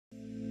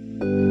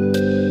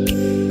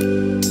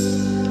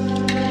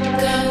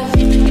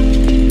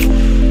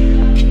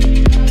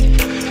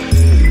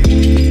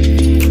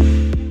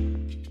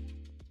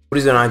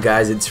is going on,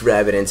 guys? It's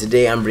Rabbit, and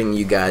today I'm bringing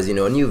you guys, a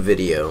new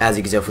video. As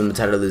you can tell from the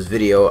title of this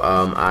video,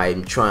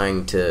 I'm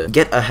trying to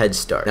get a head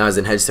start. Now, as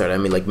in head start, I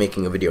mean like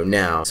making a video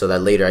now, so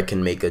that later I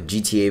can make a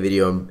GTA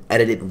video and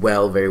edit it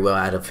very well,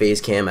 add a face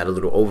cam, add a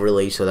little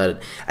overlay so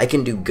that I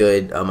can do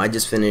good. I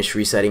just finished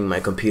resetting my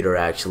computer,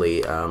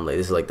 actually.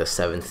 This is like the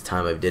 7th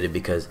time I've did it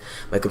because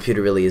my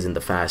computer really isn't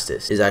the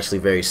fastest. It's actually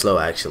very slow,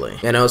 actually.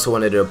 And I also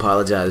wanted to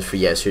apologize for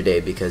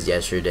yesterday because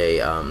yesterday,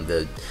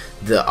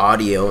 the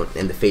audio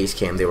and the face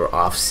cam, they were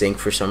off sync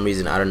for some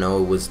reason. I don't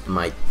know, it was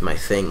my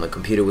thing. My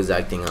computer was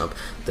acting up.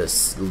 The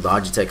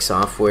Logitech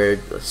software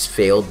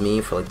failed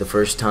me for like the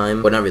first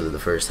time. Well, not really the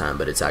first time,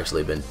 but it's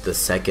actually been the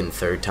second,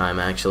 third time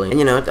actually.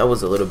 And I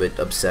was a little bit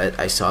upset.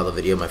 I saw the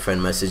video, my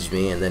friend messaged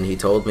me, and then he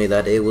told me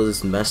that it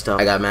was messed up.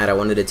 I got mad. I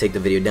wanted to take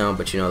the video down,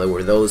 but there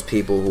were those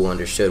people who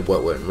understood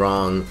what went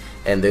wrong,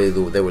 and there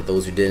were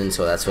those who didn't,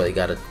 so that's why I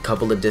got a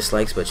couple of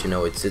dislikes, but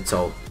it's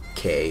all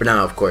okay for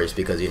now, of course,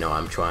 because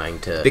I'm trying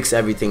to fix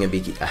everything and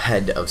be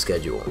ahead of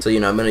schedule. So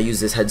I'm gonna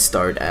use this head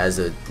start as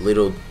a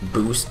little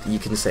boost, you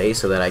can say,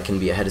 so that I can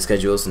be ahead of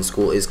schedule since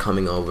school is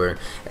coming over,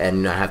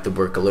 and I have to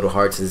work a little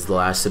hard since the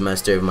last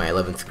semester of my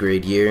 11th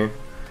grade year.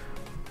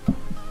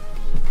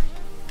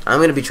 I'm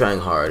going to be trying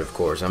hard, of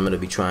course. I'm going to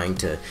be trying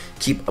to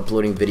keep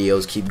uploading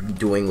videos, keep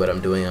doing what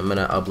I'm doing. I'm going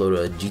to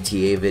upload a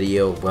GTA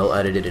video, well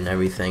edited and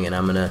everything, and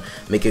I'm going to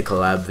make a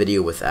collab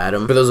video with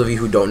Adam. For those of you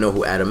who don't know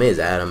who Adam is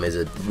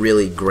a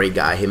really great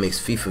guy. He makes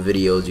FIFA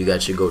videos. You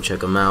guys should go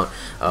check him out.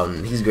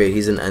 He's great.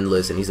 He's an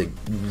Endless, and he's a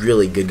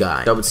really good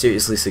guy. I would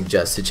seriously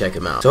suggest to check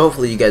him out. So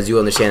hopefully you guys do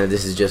understand that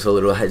this is just a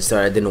little head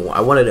start.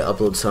 I wanted to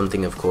upload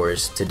something, of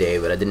course, today,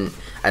 but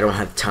I don't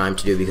have time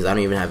to do it because I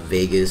don't even have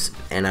Vegas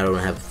and I don't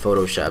have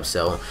Photoshop,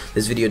 so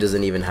this video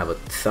doesn't even have a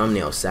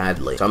thumbnail,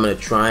 sadly. So I'm gonna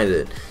try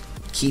to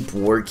keep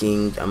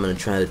working. I'm gonna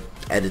try to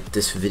edit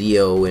this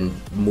video in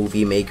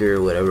Movie Maker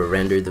or whatever,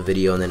 render the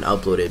video and then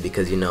upload it,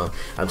 because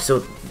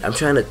I'm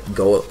trying to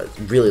go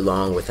really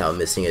long without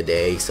missing a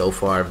day. So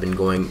far I've been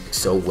going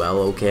so well,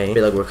 okay. I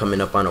feel like we're coming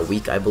up on a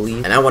week, I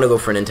believe, and I want to go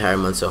for an entire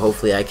month, so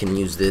hopefully I can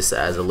use this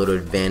as a little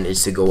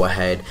advantage to go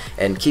ahead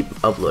and keep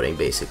uploading,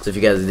 basically. So if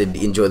you guys did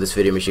enjoy this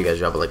video, make sure you guys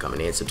drop a like,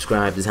 comment, and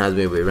subscribe. This has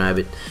been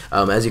Rabbit.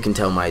 As you can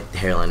tell, my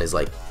hairline is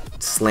like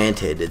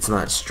slanted. It's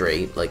not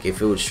straight. Like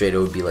if it was straight, it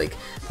would be like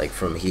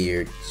from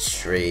here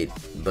straight,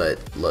 but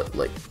look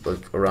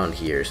around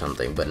here or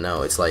something. But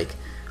no, it's like,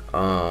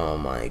 oh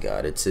my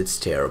god, it's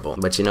terrible.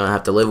 But I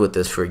have to live with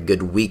this for a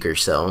good week or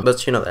so.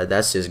 But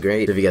that's just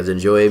great. If you guys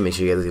enjoy it, make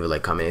sure you guys leave a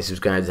like, comment, and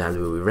subscribe. This has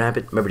been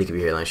Rabbit. Remember to keep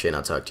your hairline straight, and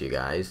I'll talk to you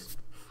guys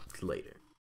later.